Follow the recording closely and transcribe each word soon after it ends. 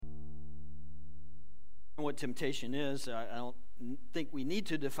What temptation is, I don't think we need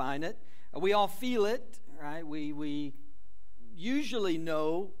to define it. We all feel it, right? We usually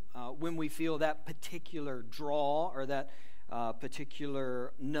know when we feel that particular draw or that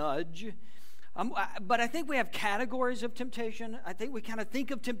particular nudge. But I think we have categories of temptation. I think we kind of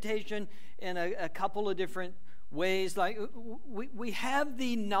think of temptation in a couple of different ways. Like we have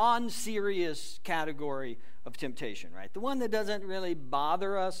the non-serious category of temptation, right? The one that doesn't really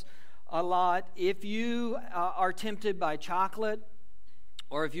bother us a lot. If you are tempted by chocolate,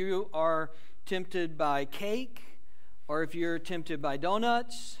 or if you are tempted by cake, or if you're tempted by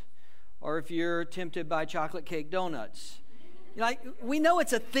donuts, or if you're tempted by chocolate cake donuts, like we know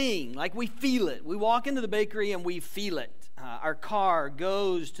it's a thing. Like we feel it. We walk into the bakery and we feel it. Our car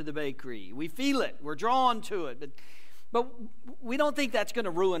goes to the bakery. We feel it. We're drawn to it. But we don't think that's going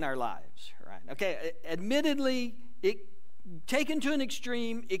to ruin our lives, right? Okay, admittedly, taken to an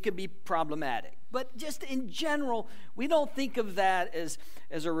extreme, it could be problematic. But just in general, we don't think of that as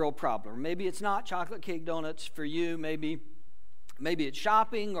a real problem. Maybe it's not chocolate cake donuts for you. Maybe it's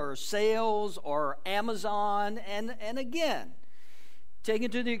shopping or sales or Amazon. And again,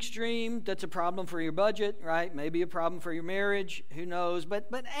 taken to the extreme, that's a problem for your budget, right? Maybe a problem for your marriage. Who knows? But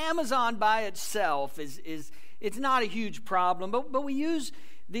Amazon by itself it's not a huge problem. But we use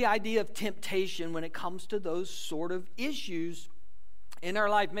the idea of temptation when it comes to those sort of issues in our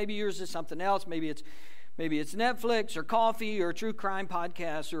life. Maybe yours is something else. Maybe it's Netflix or coffee or true crime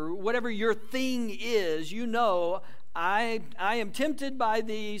podcasts or whatever your thing is. You know, I am tempted by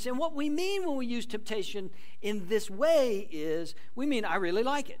these. And what we mean when we use temptation in this way is we mean I really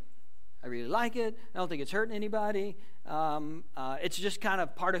like it. I really like it. I don't think it's hurting anybody. It's just kind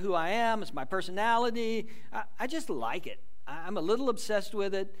of part of who I am. It's my personality. I just like it. I'm a little obsessed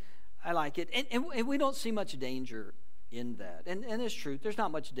with it. I like it. And we don't see much danger in that. And it's true. There's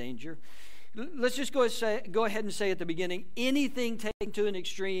not much danger. Let's just go ahead and say at the beginning, anything taken to an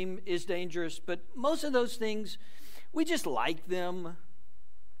extreme is dangerous. But most of those things, we just like them.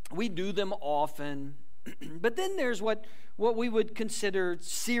 We do them often. But then there's what we would consider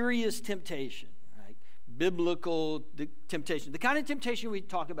serious temptation, right? Biblical temptation. The kind of temptation we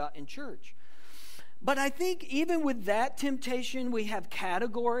talk about in church. But I think even with that temptation, we have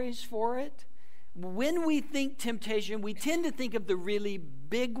categories for it. When we think temptation, we tend to think of the really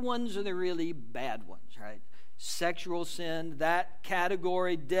big ones or the really bad ones, right? Sexual sin, that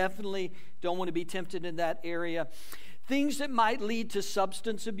category, definitely don't want to be tempted in that area. Things that might lead to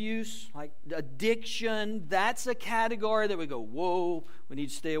substance abuse, like addiction, that's a category that we go, whoa, we need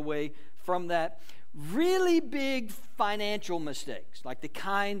to stay away from that. Really big financial mistakes, like the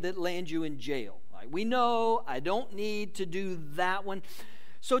kind that land you in jail. We know I don't need to do that one.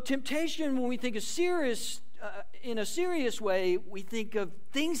 So temptation, when we think of serious, in a serious way, we think of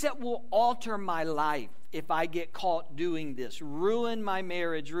things that will alter my life if I get caught doing this, ruin my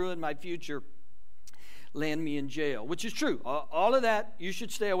marriage, ruin my future, land me in jail, which is true. All of that you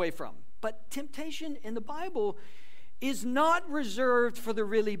should stay away from. But temptation in the Bible is not reserved for the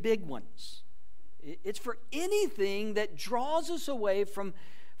really big ones. It's for anything that draws us away from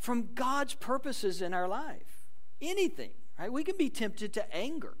God's purposes in our life. Anything, right? We can be tempted to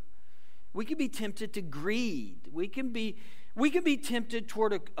anger. We can be tempted to greed. We can be tempted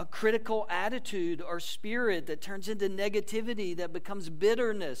toward a critical attitude or spirit that turns into negativity, that becomes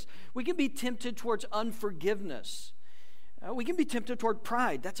bitterness. We can be tempted towards unforgiveness. We can be tempted toward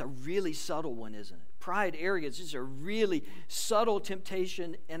pride. That's a really subtle one, isn't it? Pride, arrogance is a really subtle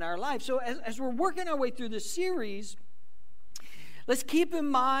temptation in our life. So as we're working our way through this series, let's keep in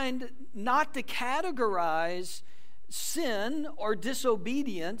mind not to categorize sin or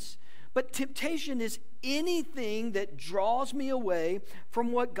disobedience, but temptation is anything that draws me away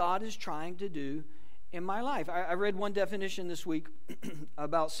from what God is trying to do in my life. I read one definition this week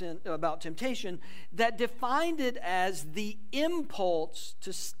about temptation that defined it as the impulse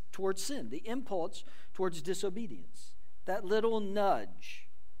towards sin, the impulse towards disobedience, that little nudge.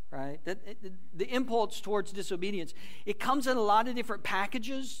 Right? The impulse towards disobedience. It comes in a lot of different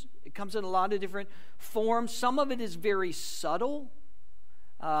packages. It comes in a lot of different forms. Some of it is very subtle.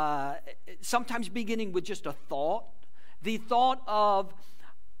 Sometimes beginning with just a thought. The thought of,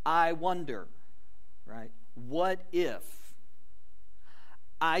 I wonder, right? What if?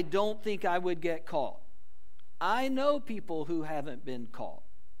 I don't think I would get caught. I know people who haven't been caught,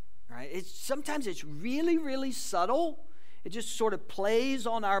 right? Sometimes it's really, really subtle. It just sort of plays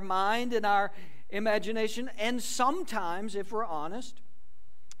on our mind and our imagination. And sometimes, if we're honest,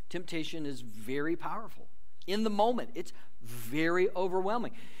 temptation is very powerful. In the moment, it's very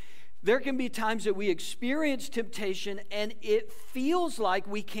overwhelming. There can be times that we experience temptation and it feels like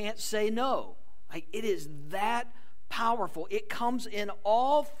we can't say no. It is that powerful. It comes in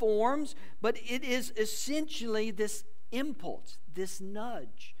all forms, but it is essentially this impulse, this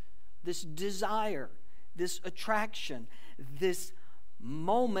nudge, this desire, this attraction, this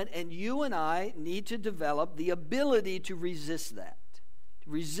moment, and you and I need to develop the ability to resist that, to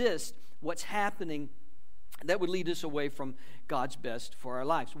resist what's happening that would lead us away from God's best for our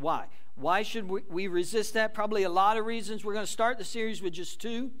lives. Why? Why should we resist that? Probably a lot of reasons. We're going to start the series with just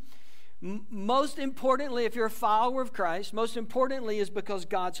two. Most importantly, if you're a follower of Christ, most importantly is because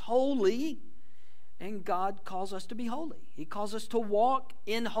God's holy, and God calls us to be holy. He calls us to walk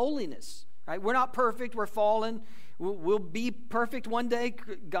in holiness. Right? We're not perfect. We're fallen. We'll be perfect one day.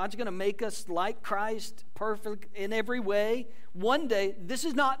 God's going to make us like Christ, perfect in every way. One day, this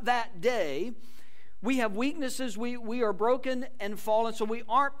is not that day. We have weaknesses. We are broken and fallen, so we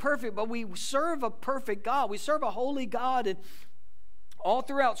aren't perfect, but we serve a perfect God. We serve a holy God, and all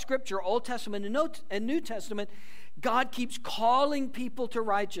throughout Scripture, Old Testament and New Testament, God keeps calling people to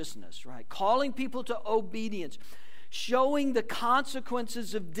righteousness, right? Calling people to obedience, showing the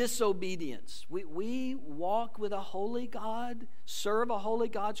consequences of disobedience. We walk with a holy God, serve a holy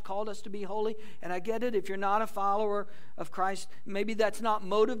God's called us to be holy. And I get it, if you're not a follower of Christ, maybe that's not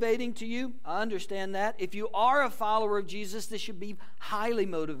motivating to you. I understand that. If you are a follower of Jesus, this should be highly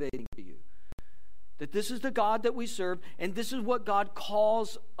motivating to you. That this is the God that we serve, and this is what God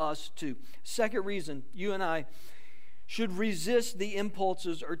calls us to. Second reason, you and I should resist the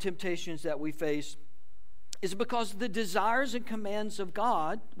impulses or temptations that we face is because the desires and commands of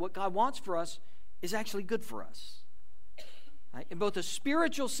God, what God wants for us, is actually good for us. Right? In both a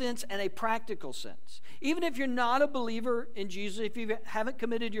spiritual sense and a practical sense. Even if you're not a believer in Jesus, if you haven't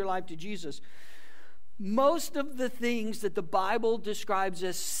committed your life to Jesus, most of the things that the Bible describes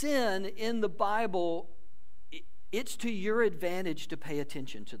as sin in the Bible, it's to your advantage to pay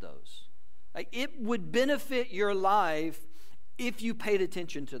attention to those. Like, it would benefit your life if you paid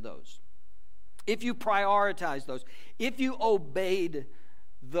attention to those, if you prioritized those, if you obeyed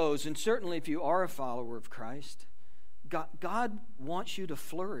those, and certainly if you are a follower of Christ. God wants you to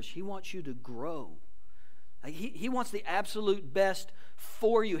flourish. He wants you to grow. Like, he wants the absolute best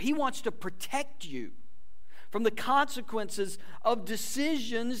for you. He wants to protect you from the consequences of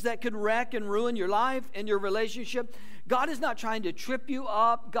decisions that could wreck and ruin your life and your relationship. God is not trying to trip you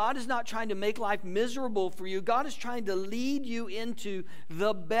up. God is not trying to make life miserable for you. God is trying to lead you into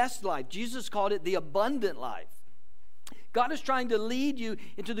the best life. Jesus called it the abundant life. God is trying to lead you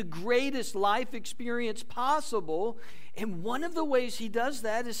into the greatest life experience possible. And one of the ways he does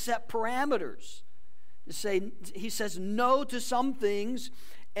that is set parameters. He says no to some things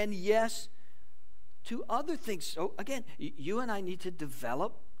and yes to other things. So again, you and I need to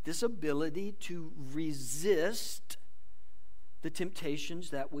develop this ability to resist the temptations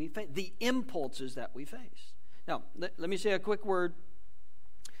that we face, the impulses that we face. Now, let me say a quick word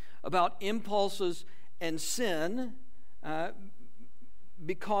about impulses and sin,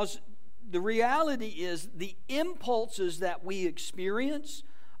 because the reality is the impulses that we experience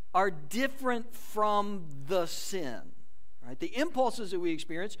are different from the sin. Right? The impulses that we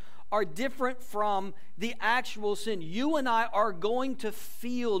experience are different from the actual sin. You and I are going to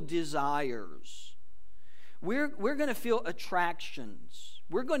feel desires. We're going to feel attractions.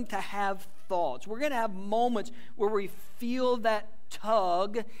 We're going to have thoughts. We're going to have moments where we feel that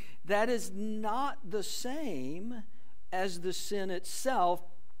tug that is not the same as the sin itself,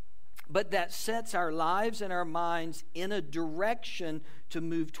 but that sets our lives and our minds in a direction to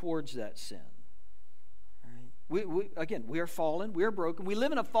move towards that sin. We are fallen, we are broken. We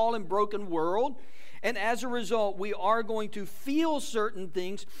live in a fallen, broken world, and as a result, we are going to feel certain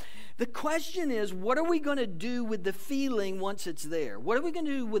things. The question is, what are we going to do with the feeling once it's there? What are we going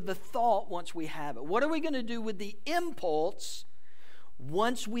to do with the thought once we have it? What are we going to do with the impulse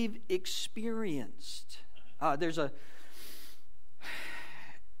once we've experienced? There's a...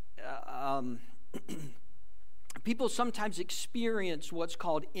 people sometimes experience what's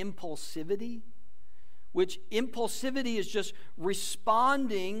called impulsivity, which impulsivity is just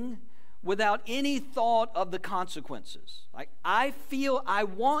responding without any thought of the consequences. Like, I feel I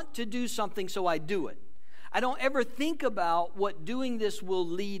want to do something, so I do it. I don't ever think about what doing this will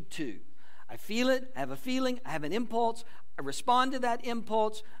lead to. I feel it, I have a feeling, I have an impulse, I respond to that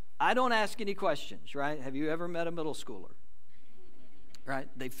impulse. I don't ask any questions, right? Have you ever met a middle schooler? Right?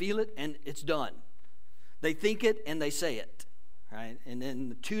 They feel it and it's done. They think it and they say it. Right? And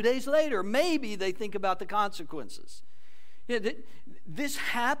then 2 days later, maybe they think about the consequences. Yeah, this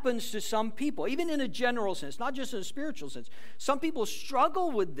happens to some people, even in a general sense, not just in a spiritual sense. Some people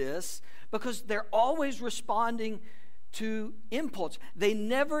struggle with this because they're always responding to impulse. They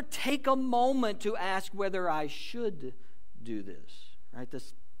never take a moment to ask whether I should do this. Right?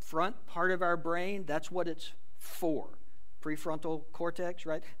 This front part of our brain, that's what it's for. Prefrontal cortex,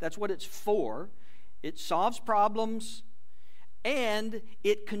 right? That's what it's for. It solves problems and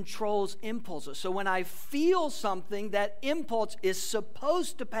it controls impulses. So when I feel something, that impulse is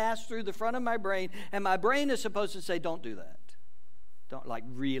supposed to pass through the front of my brain, and my brain is supposed to say, don't do that.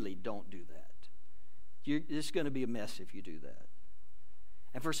 Really don't do that. It's going to be a mess if you do that.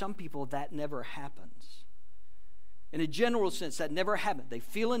 And for some people, that never happens. In a general sense, that never happens. They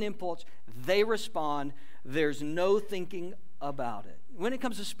feel an impulse, they respond, there's no thinking about it. When it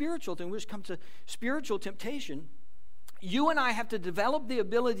comes to spiritual things, when it comes to spiritual temptation, you and I have to develop the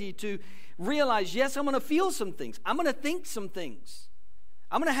ability to realize, yes, I'm going to feel some things. I'm going to think some things.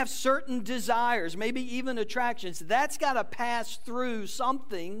 I'm going to have certain desires, maybe even attractions. That's got to pass through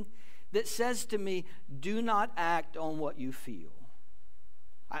something that says to me, do not act on what you feel.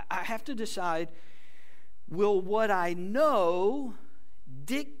 I have to decide, will what I know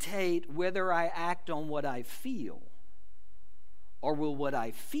dictate whether I act on what I feel? Or will what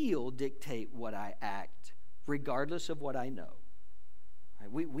I feel dictate what I act, regardless of what I know? Right?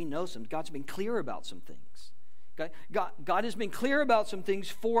 We know some. God's been clear about some things. Okay? God has been clear about some things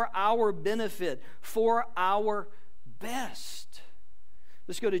for our benefit, for our best.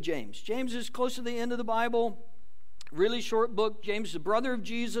 Let's go to James. James is close to the end of the Bible. Really short book. James is the brother of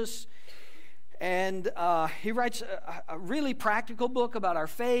Jesus. And he writes a really practical book about our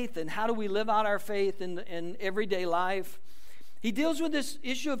faith and how do we live out our faith in everyday life. He deals with this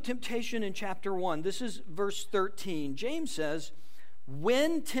issue of temptation in chapter 1. This is verse 13. James says,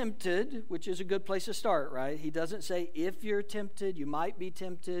 when tempted, which is a good place to start, right? He doesn't say if you're tempted, you might be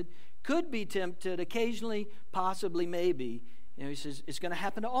tempted, could be tempted, occasionally, possibly, maybe. You know, he says it's going to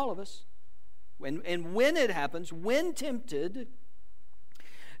happen to all of us. And when it happens, when tempted,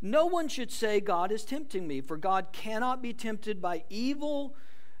 no one should say, God is tempting me, for God cannot be tempted by evil,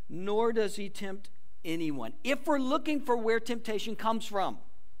 nor does he tempt anyone. If we're looking for where temptation comes from,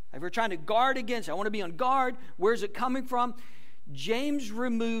 if we're trying to guard against, I want to be on guard, where's it coming from? James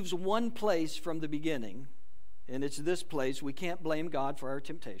removes one place from the beginning, and it's this place. We can't blame God for our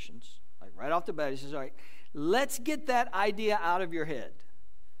temptations. Like right off the bat, he says, all right, let's get that idea out of your head.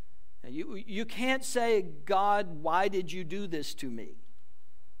 Now, you can't say, God, why did you do this to me?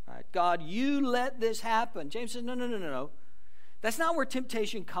 All right, God, you let this happen. James says, no. That's not where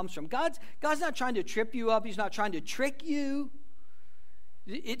temptation comes from. God's not trying to trip you up. He's not trying to trick you.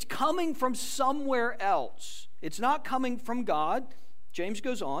 It's coming from somewhere else. It's not coming from God. James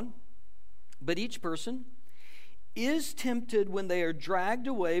goes on. But each person is tempted when they are dragged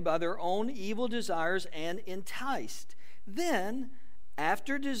away by their own evil desires and enticed. Then,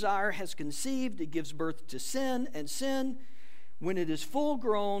 after desire has conceived, it gives birth to sin, and sin, when it is full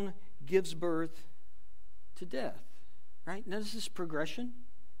grown, gives birth to death. Right? Notice this progression.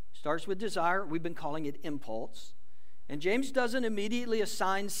 Starts with desire. We've been calling it impulse. And James doesn't immediately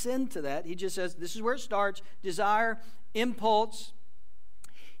assign sin to that. He just says, this is where it starts. Desire, impulse.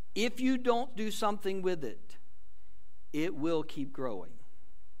 If you don't do something with it, it will keep growing.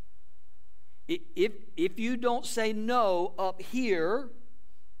 If you don't say no up here,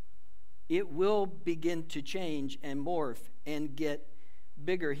 it will begin to change and morph and get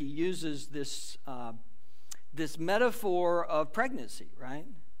bigger. He uses this metaphor of pregnancy, right?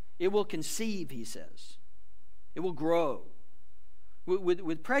 It will conceive, he says. It will grow.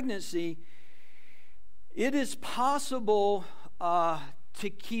 With pregnancy, it is possible to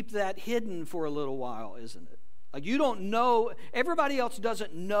keep that hidden for a little while, isn't it? Like you don't know, everybody else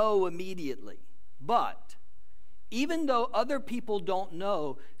doesn't know immediately. But even though other people don't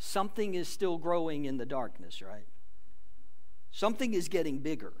know, something is still growing in the darkness, right? Something is getting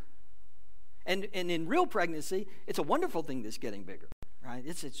bigger. And in real pregnancy, it's a wonderful thing that's getting bigger, right?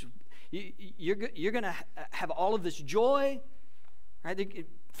 You're going to have all of this joy, right?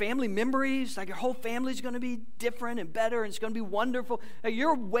 Family memories, like your whole family's going to be different and better, and it's going to be wonderful.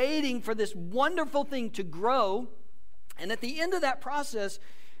 You're waiting for this wonderful thing to grow, and at the end of that process,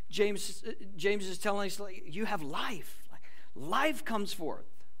 James is telling us, like, you have life. Life comes forth.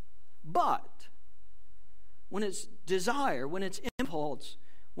 But when it's desire, when it's impulse,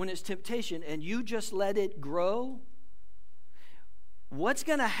 when it's temptation, and you just let it grow, what's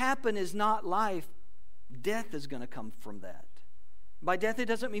going to happen is not life. Death is going to come from that. By death, it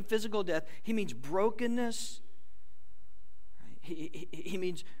doesn't mean physical death. He means brokenness. Right? He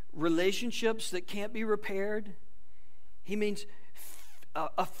means relationships that can't be repaired. He means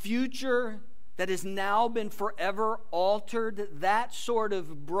a future that has now been forever altered, that sort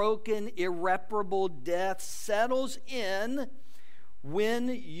of broken, irreparable death settles in when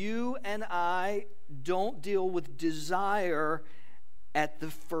you and I don't deal with desire at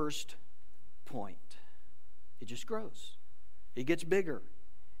the first point. It just grows. It gets bigger.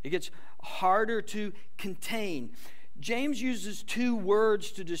 It gets harder to contain. James uses two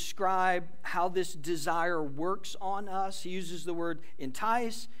words to describe how this desire works on us. He uses the word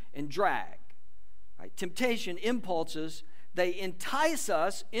entice and drag. Right? Temptation, impulses, they entice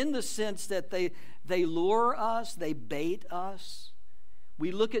us in the sense that they lure us, they bait us.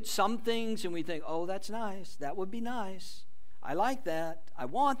 We look at some things and we think, oh, that's nice. That would be nice. I like that. I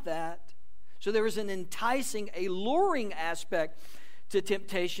want that. So there is an enticing, a luring aspect to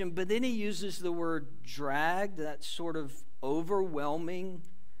temptation, but then he uses the word drag, that sort of overwhelming,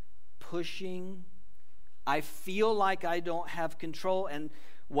 pushing. I feel like I don't have control. And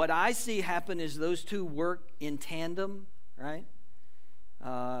what I see happen is those two work in tandem, right?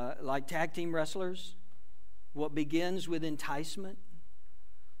 Like tag team wrestlers. What begins with enticement,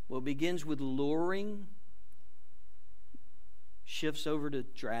 what begins with luring, shifts over to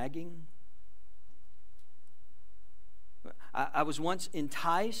dragging. I was once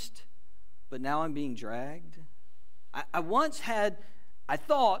enticed, but now I'm being dragged. I once had, I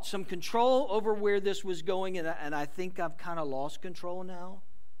thought, some control over where this was going, and I think I've kind of lost control now.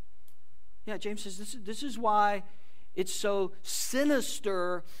 Yeah, James says this is why it's so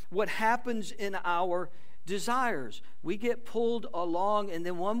sinister what happens in our desires. We get pulled along, and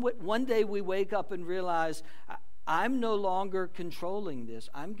then one day we wake up and realize, I'm no longer controlling this.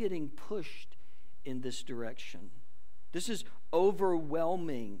 I'm getting pushed in this direction. This is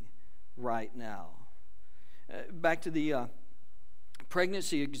overwhelming right now. Back to the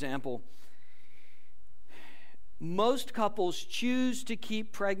pregnancy example. Most couples choose to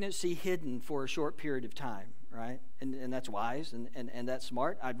keep pregnancy hidden for a short period of time, right? And that's wise and that's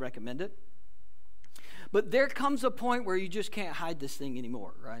smart. I'd recommend it. But there comes a point where you just can't hide this thing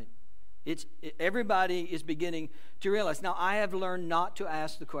anymore, right? Everybody is beginning to realize. Now, I have learned not to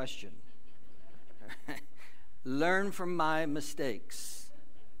ask the question. Learn from my mistakes,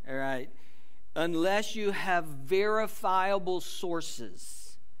 all right? Unless you have verifiable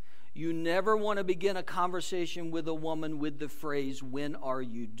sources, you never want to begin a conversation with a woman with the phrase, when are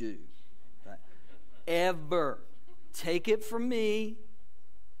you due? Right? Ever. Take it from me.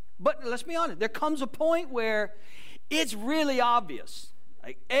 But let's be honest, there comes a point where it's really obvious.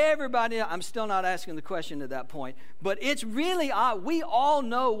 Like everybody, I'm still not asking the question at that point, but it's really, we all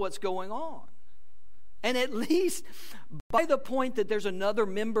know what's going on. And at least by the point that there's another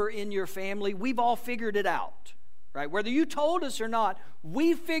member in your family, we've all figured it out, right? Whether you told us or not,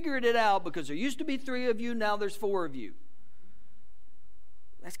 we figured it out because there used to be 3 of you, now there's 4 of you.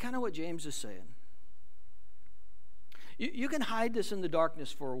 That's kind of what James is saying. You can hide this in the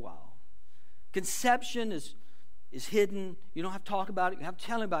darkness for a while. Conception is hidden. You don't have to talk about it. You don't have to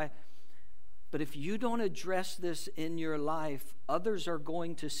tell anybody. But if you don't address this in your life, others are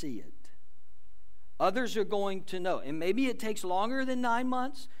going to see it. Others are going to know. And maybe it takes longer than 9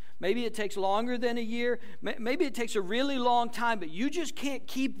 months. Maybe it takes longer than a year. Maybe it takes a really long time, but you just can't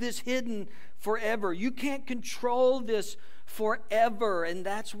keep this hidden forever. You can't control this forever. And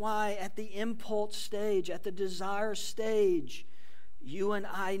that's why at the impulse stage, at the desire stage, you and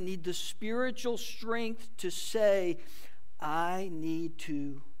I need the spiritual strength to say, I need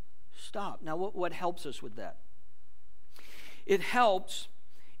to stop. Now, what helps us with that? It helps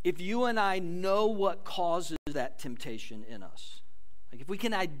if you and I know what causes that temptation in us. Like if we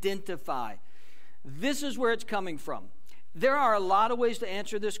can identify, this is where it's coming from. There are a lot of ways to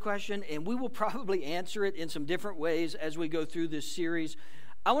answer this question, and we will probably answer it in some different ways as we go through this series.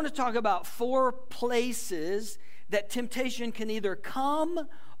 I want to talk about 4 places that temptation can either come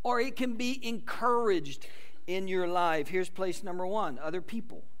or it can be encouraged in your life. Here's place number 1, other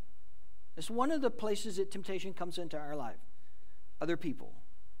people. It's one of the places that temptation comes into our life. Other people.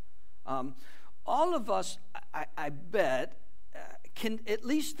 All of us, I bet, can at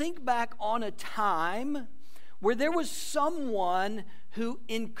least think back on a time where there was someone who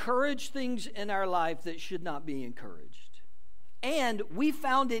encouraged things in our life that should not be encouraged. And we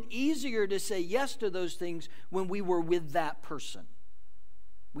found it easier to say yes to those things when we were with that person.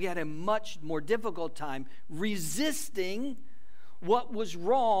 We had a much more difficult time resisting what was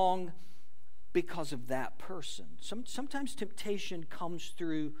wrong because of that person. Sometimes temptation comes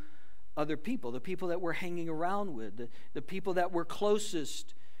through other people, the people that we're hanging around with, the people that we're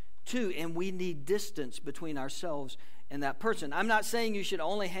closest to, and we need distance between ourselves and that person. I'm not saying you should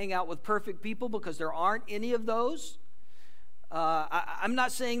only hang out with perfect people because there aren't any of those. I'm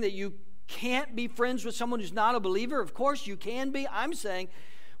not saying that you can't be friends with someone who's not a believer. Of course you can be. I'm saying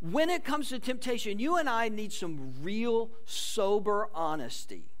when it comes to temptation, you and I need some real sober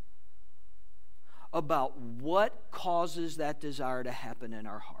honesty about what causes that desire to happen in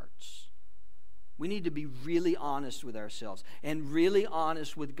our hearts. We need to be really honest with ourselves and really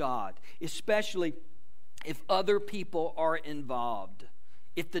honest with God, especially if other people are involved.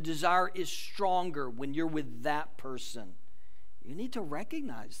 If the desire is stronger when you're with that person, you need to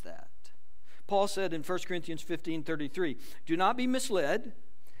recognize that. Paul said in 1 Corinthians 15:33, do not be misled.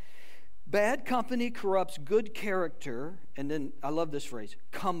 Bad company corrupts good character. And then, I love this phrase,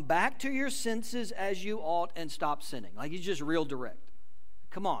 come back to your senses as you ought and stop sinning. Like he's just real direct.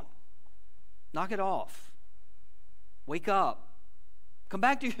 Come on. Knock it off. Wake up. Come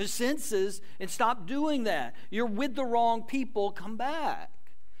back to your senses and stop doing that. You're with the wrong people. Come back.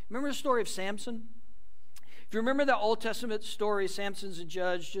 Remember the story of Samson? If you remember that Old Testament story, Samson's a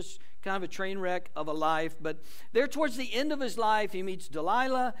judge, just kind of a train wreck of a life. But there towards the end of his life, he meets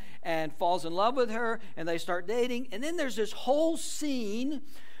Delilah and falls in love with her, and they start dating. And then there's this whole scene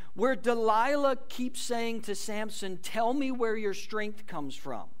where Delilah keeps saying to Samson, tell me where your strength comes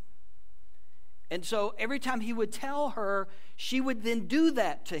from. And so every time he would tell her, she would then do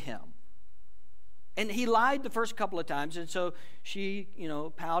that to him. And he lied the first couple of times, and so she,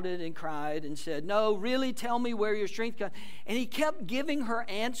 pouted and cried and said, no, really, tell me where your strength comes. And he kept giving her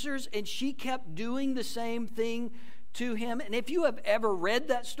answers, and she kept doing the same thing to him. And if you have ever read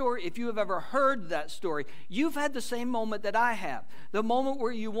that story, if you have ever heard that story, you've had the same moment that I have. The moment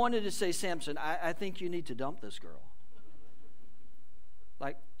where you wanted to say, Samson, I think you need to dump this girl.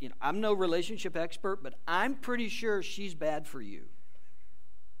 Like, I'm no relationship expert, but I'm pretty sure she's bad for you.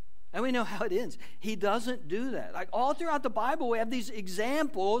 And we know how it ends. He doesn't do that. Like all throughout the Bible, we have these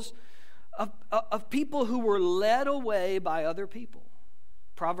examples of people who were led away by other people.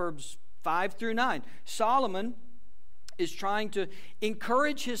 Proverbs 5-9. Solomon is trying to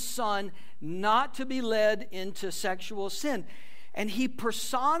encourage his son not to be led into sexual sin. And he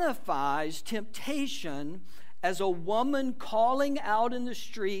personifies temptation as a woman calling out in the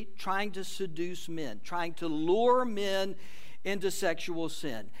street, trying to seduce men, trying to lure men into sexual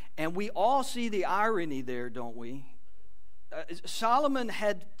sin. And we all see the irony there, don't we? Solomon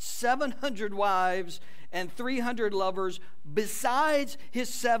had 700 wives and 300 lovers besides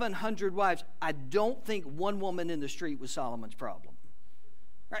his 700 wives. I don't think one woman in the street was Solomon's problem.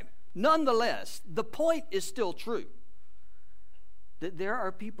 Right? Nonetheless, the point is still true. That there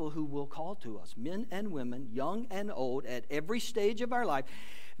are people who will call to us, men and women, young and old, at every stage of our life.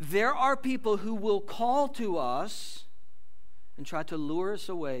 There are people who will call to us and try to lure us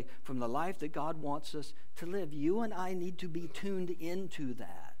away from the life that God wants us to live. You and I need to be tuned into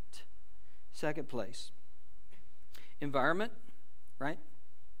that. Second place, environment, right?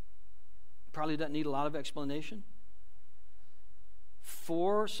 Probably doesn't need a lot of explanation.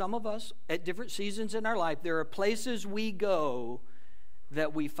 For some of us, at different seasons in our life, there are places we go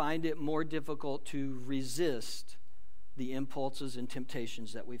that we find it more difficult to resist the impulses and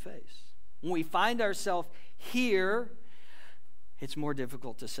temptations that we face. When we find ourselves here, it's more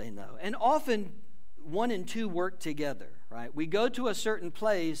difficult to say no. And often, one and two work together, right? We go to a certain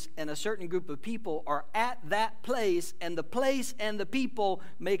place, and a certain group of people are at that place and the people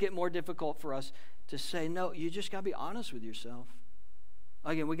make it more difficult for us to say no. You just got to be honest with yourself.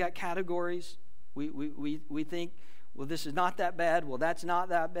 Again, we got categories. We think, well, this is not that bad. Well, that's not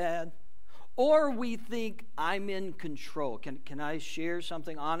that bad. Or we think, I'm in control. Can I share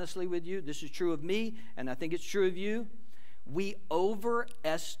something honestly with you? This is true of me, and I think it's true of you. We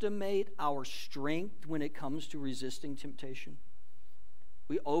overestimate our strength when it comes to resisting temptation.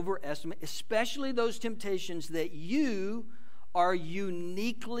 We overestimate, especially those temptations that you are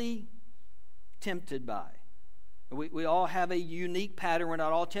uniquely tempted by. We all have a unique pattern. We're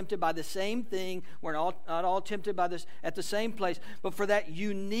not all tempted by the same thing. We're not all tempted by this at the same place. But for that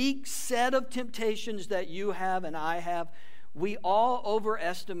unique set of temptations that you have and I have, we all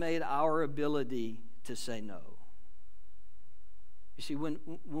overestimate our ability to say no. You see, when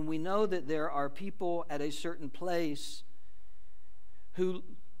we know that there are people at a certain place who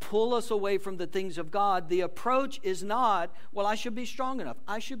pull us away from the things of God, the approach is not, well, I should be strong enough.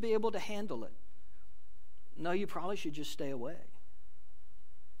 I should be able to handle it. No, you probably should just stay away.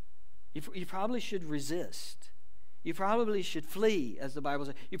 You probably should resist. You probably should flee, as the Bible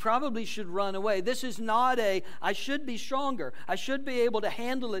says. You probably should run away. This is not a, I should be stronger, I should be able to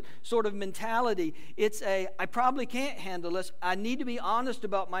handle it sort of mentality. It's a, I probably can't handle this. I need to be honest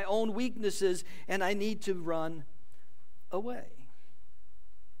about my own weaknesses, and I need to run away.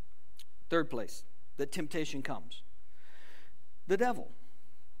 Third place that temptation comes. The devil.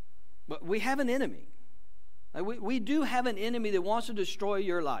 But we have an enemy. We do have an enemy that wants to destroy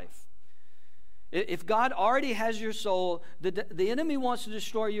your life. If God already has your soul, the enemy wants to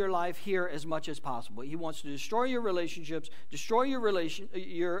destroy your life here as much as possible. He wants to destroy your relationships, destroy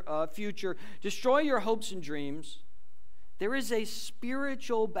your future, destroy your hopes and dreams. There is a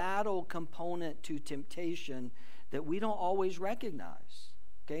spiritual battle component to temptation that we don't always recognize.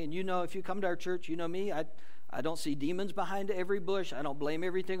 Okay, and if you come to our church, you know me, I don't see demons behind every bush. I don't blame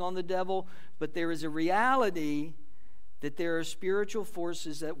everything on the devil, but there is a reality that there are spiritual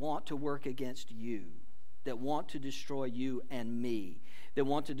forces that want to work against you, that want to destroy you and me, that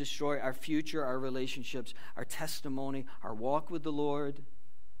want to destroy our future, our relationships, our testimony, our walk with the Lord.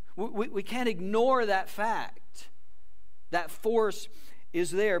 We can't ignore that fact. That force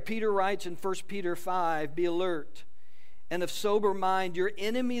is there. Peter writes in 1 Peter 5, "Be alert and of sober mind. Your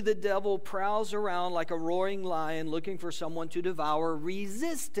enemy, the devil, prowls around like a roaring lion looking for someone to devour.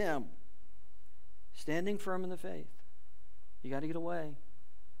 Resist him, standing firm in the faith." You got to get away.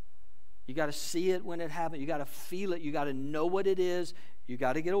 You got to see it when it happens. You got to feel it. You got to know what it is. You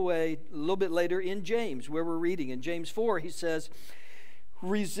got to get away. A little bit later in James, where we're reading, in James 4, he says,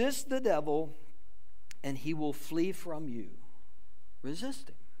 "Resist the devil, and he will flee from you." Resist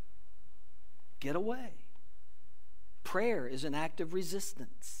him. Get away. Prayer is an act of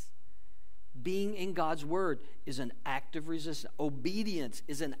resistance. Being in God's word is an act of resistance. Obedience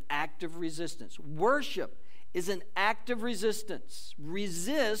is an act of resistance. Worship is an act of resistance.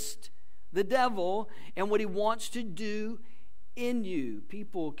 Resist the devil and what he wants to do in you.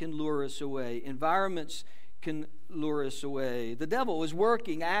 People can lure us away. Environments can lure us away. The devil is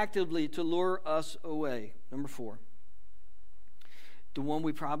working actively to lure us away. Number 4. The one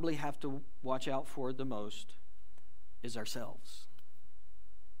we probably have to watch out for the most is ourselves.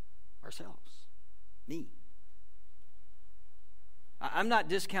 Ourselves. Me. I'm not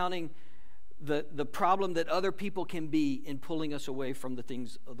discounting the problem that other people can be in pulling us away from the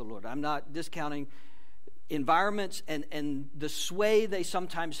things of the Lord. I'm not discounting environments and the sway they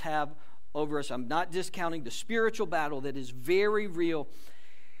sometimes have over us. I'm not discounting the spiritual battle that is very real.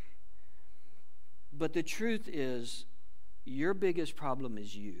 But the truth is, your biggest problem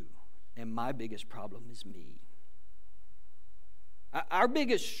is you, and my biggest problem is me. Our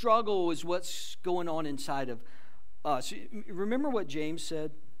biggest struggle is what's going on inside of us. Remember what James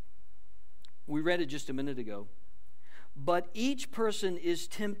said? We read it just a minute ago. But each person is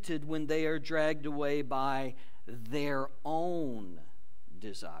tempted when they are dragged away by their own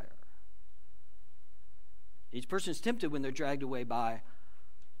desire. Each person is tempted when they're dragged away by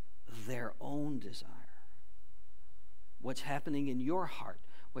their own desire. What's happening in your heart?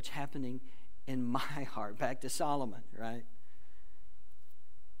 What's happening in my heart? Back to Solomon, right?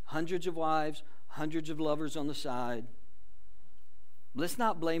 Hundreds of wives, hundreds of lovers on the side. Let's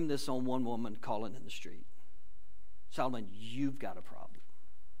not blame this on one woman calling in the street. Solomon, you've got a problem.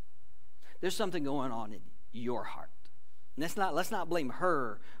 There's something going on in your heart. And let's not blame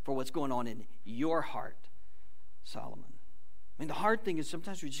her for what's going on in your heart, Solomon. I mean, the hard thing is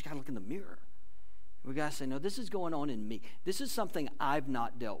sometimes we just got to look in the mirror. We got to say, no, this is going on in me. This is something I've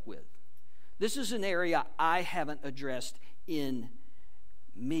not dealt with. This is an area I haven't addressed in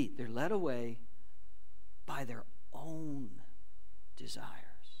me. They're led away by their own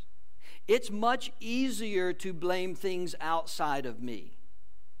desires. It's much easier to blame things outside of me.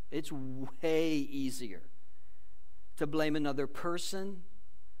 It's way easier to blame another person,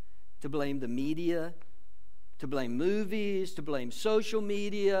 to blame the media, to blame movies, to blame social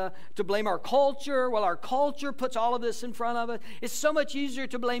media, to blame our culture. Well, our culture puts all of this in front of us. It's so much easier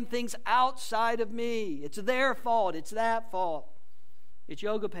to blame things outside of me. It's their fault. It's that fault. It's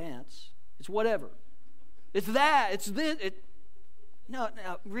yoga pants. It's whatever. It's that. It's this. No,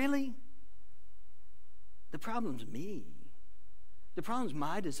 really? The problem's me. The problem's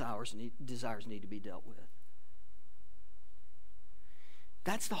my desires need to be dealt with.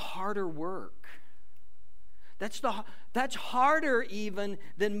 That's the harder work. That's harder even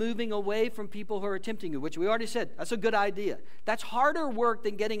than moving away from people who are tempting you, which we already said, that's a good idea. That's harder work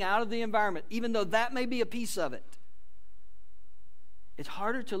than getting out of the environment, even though that may be a piece of it. It's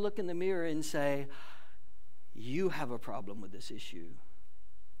harder to look in the mirror and say, you have a problem with this issue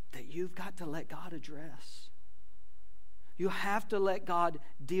that you've got to let God address. You have to let God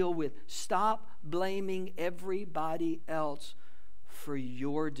deal with. Stop blaming everybody else for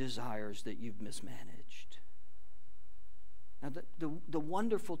your desires that you've mismanaged. Now, the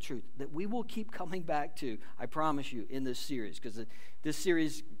wonderful truth that we will keep coming back to, I promise you, in this series, because this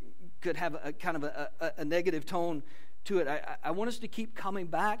series could have a kind of a negative tone to it. I want us to keep coming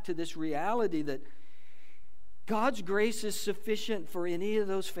back to this reality that God's grace is sufficient for any of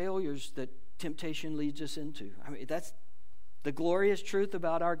those failures that temptation leads us into. I mean, that's the glorious truth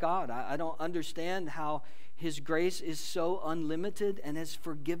about our God. I don't understand how His grace is so unlimited and His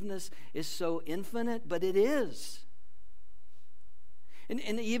forgiveness is so infinite, but it is. And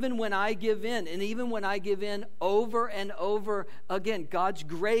even when I give in, over and over again, God's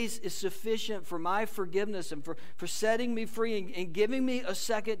grace is sufficient for my forgiveness and for setting me free and giving me a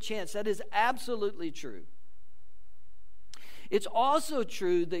second chance. That is absolutely true. It's also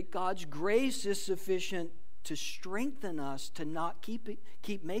true that God's grace is sufficient to strengthen us to not keep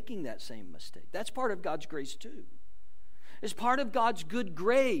making that same mistake. That's part of God's grace too. It's part of God's good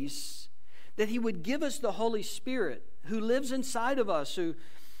grace that He would give us the Holy Spirit who lives inside of us, who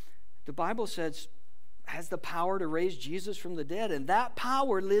the Bible says has the power to raise Jesus from the dead, and that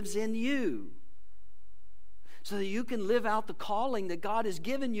power lives in you so that you can live out the calling that God has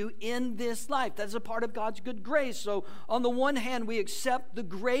given you in this life. That's a part of God's good grace. So on the one hand, we accept the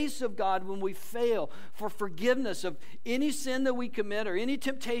grace of God when we fail for forgiveness of any sin that we commit or any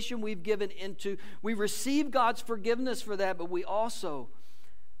temptation we've given into. We receive God's forgiveness for that, but we also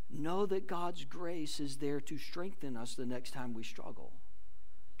know that God's grace is there to strengthen us the next time we struggle,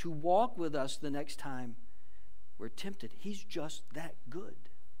 to walk with us the next time we're tempted. He's just that good.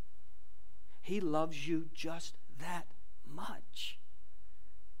 He loves you just that much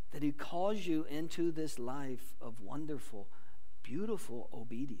that He calls you into this life of wonderful, beautiful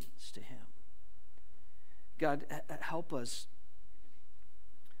obedience to Him. God, help us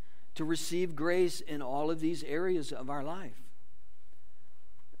to receive grace in all of these areas of our life.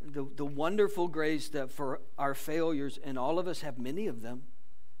 The wonderful grace that for our failures, and all of us have many of them,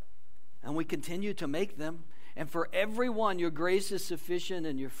 and we continue to make them, and for everyone your grace is sufficient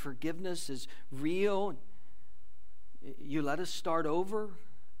and your forgiveness is real. You let us start over,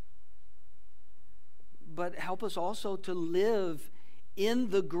 but help us also to live in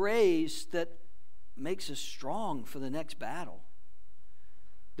the grace that makes us strong for the next battle.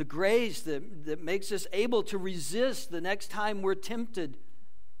 The grace that makes us able to resist the next time we're tempted.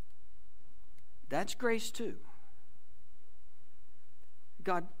 That's grace too.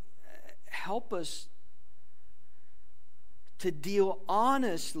 God, help us to deal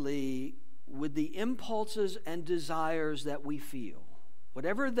honestly with the impulses and desires that we feel.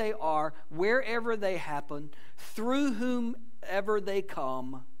 Whatever they are, wherever they happen, through whomever they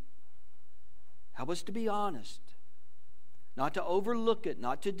come, help us to be honest. Not to overlook it,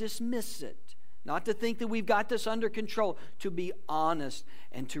 not to dismiss it, not to think that we've got this under control, to be honest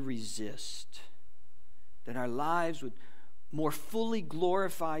and to resist. That our lives would more fully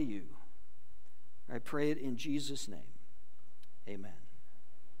glorify You. I pray it in Jesus' name. Amen.